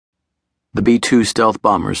The B-2 stealth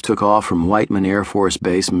bombers took off from Whiteman Air Force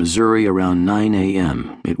Base, Missouri around 9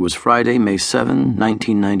 a.m. It was Friday, May 7,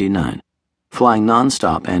 1999. Flying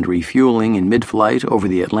nonstop and refueling in mid-flight over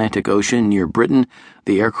the Atlantic Ocean near Britain,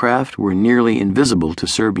 the aircraft were nearly invisible to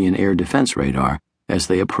Serbian air defense radar as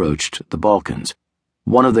they approached the Balkans.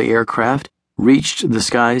 One of the aircraft reached the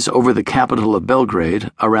skies over the capital of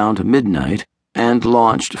Belgrade around midnight and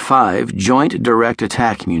launched 5 Joint Direct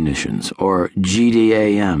Attack Munitions, or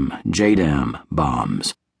JDAM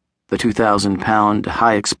bombs. The 2,000-pound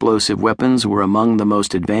high-explosive weapons were among the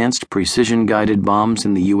most advanced precision-guided bombs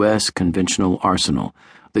in the U.S. conventional arsenal.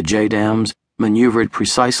 The JDAMs maneuvered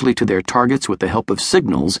precisely to their targets with the help of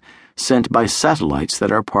signals sent by satellites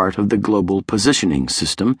that are part of the Global Positioning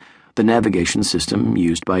System, the navigation system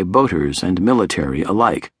used by boaters and military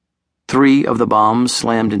alike. 3 of the bombs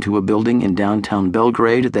slammed into a building in downtown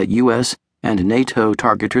Belgrade that U.S. and NATO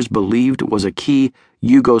targeters believed was a key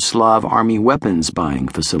Yugoslav army weapons buying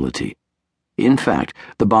facility. In fact,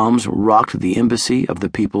 the bombs rocked the embassy of the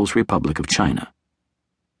People's Republic of China.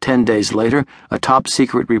 10 days later, a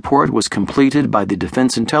top-secret report was completed by the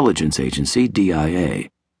Defense Intelligence Agency, DIA.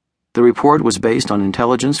 The report was based on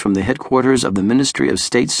intelligence from the headquarters of the Ministry of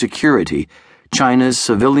State Security, China's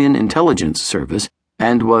Civilian Intelligence Service,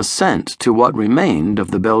 and was sent to what remained of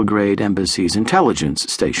the Belgrade embassy's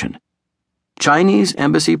intelligence station. Chinese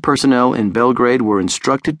embassy personnel in Belgrade were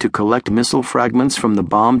instructed to collect missile fragments from the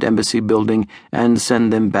bombed embassy building and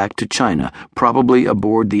send them back to China, probably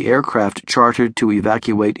aboard the aircraft chartered to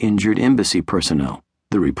evacuate injured embassy personnel,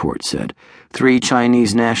 the report said. 3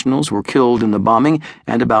 Chinese nationals were killed in the bombing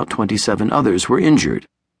and about 27 others were injured.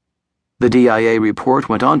 The DIA report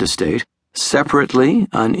went on to state, separately,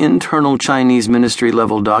 an internal Chinese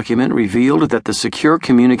ministry-level document revealed that the secure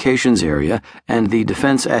communications area and the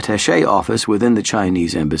defense attaché office within the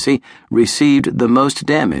Chinese embassy received the most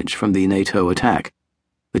damage from the NATO attack.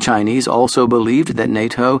 The Chinese also believed that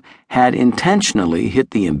NATO had intentionally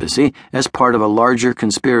hit the embassy as part of a larger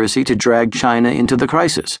conspiracy to drag China into the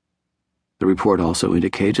crisis. The report also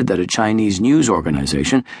indicated that a Chinese news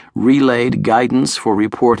organization relayed guidance for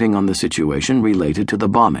reporting on the situation related to the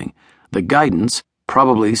bombing. The guidance,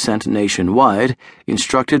 probably sent nationwide,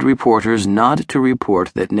 instructed reporters not to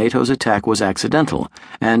report that NATO's attack was accidental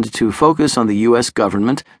and to focus on the U.S.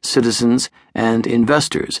 government, citizens, and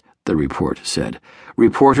investors, the report said.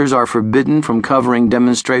 Reporters are forbidden from covering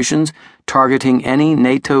demonstrations targeting any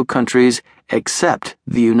NATO countries except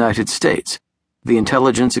the United States. The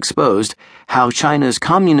intelligence exposed how China's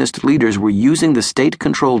communist leaders were using the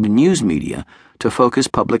state-controlled news media to focus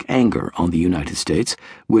public anger on the United States,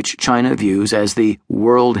 which China views as the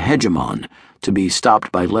world hegemon, to be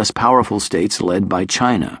stopped by less powerful states led by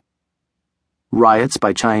China. Riots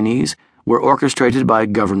by Chinese were orchestrated by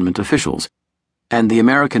government officials, and the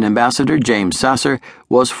American ambassador, James Sasser,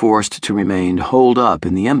 was forced to remain holed up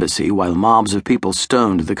in the embassy while mobs of people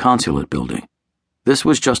stoned the consulate building. This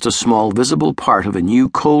was just a small visible part of a new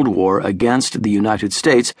Cold War against the United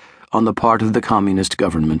States on the part of the communist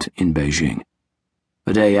government in Beijing.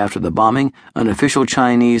 A day after the bombing, an official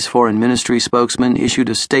Chinese Foreign Ministry spokesman issued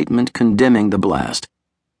a statement condemning the blast.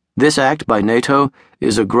 This act by NATO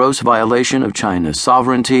is a gross violation of China's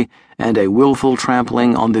sovereignty and a willful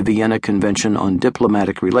trampling on the Vienna Convention on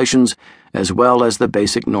Diplomatic Relations, as well as the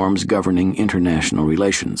basic norms governing international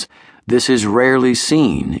relations. This is rarely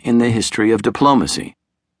seen in the history of diplomacy.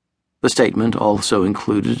 The statement also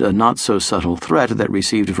included a not-so-subtle threat that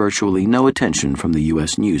received virtually no attention from the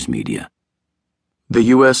U.S. news media. The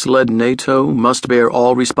U.S.-led NATO must bear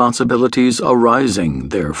all responsibilities arising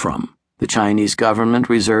therefrom. The Chinese government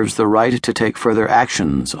reserves the right to take further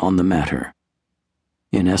actions on the matter.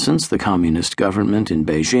 In essence, the communist government in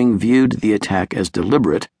Beijing viewed the attack as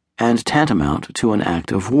deliberate and tantamount to an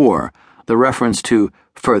act of war. The reference to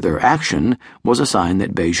further action was a sign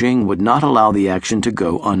that Beijing would not allow the action to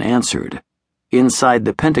go unanswered. Inside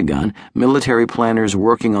the Pentagon, military planners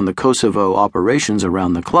working on the Kosovo operations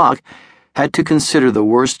around the clock had to consider the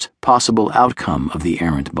worst possible outcome of the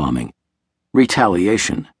errant bombing: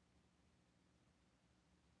 retaliation.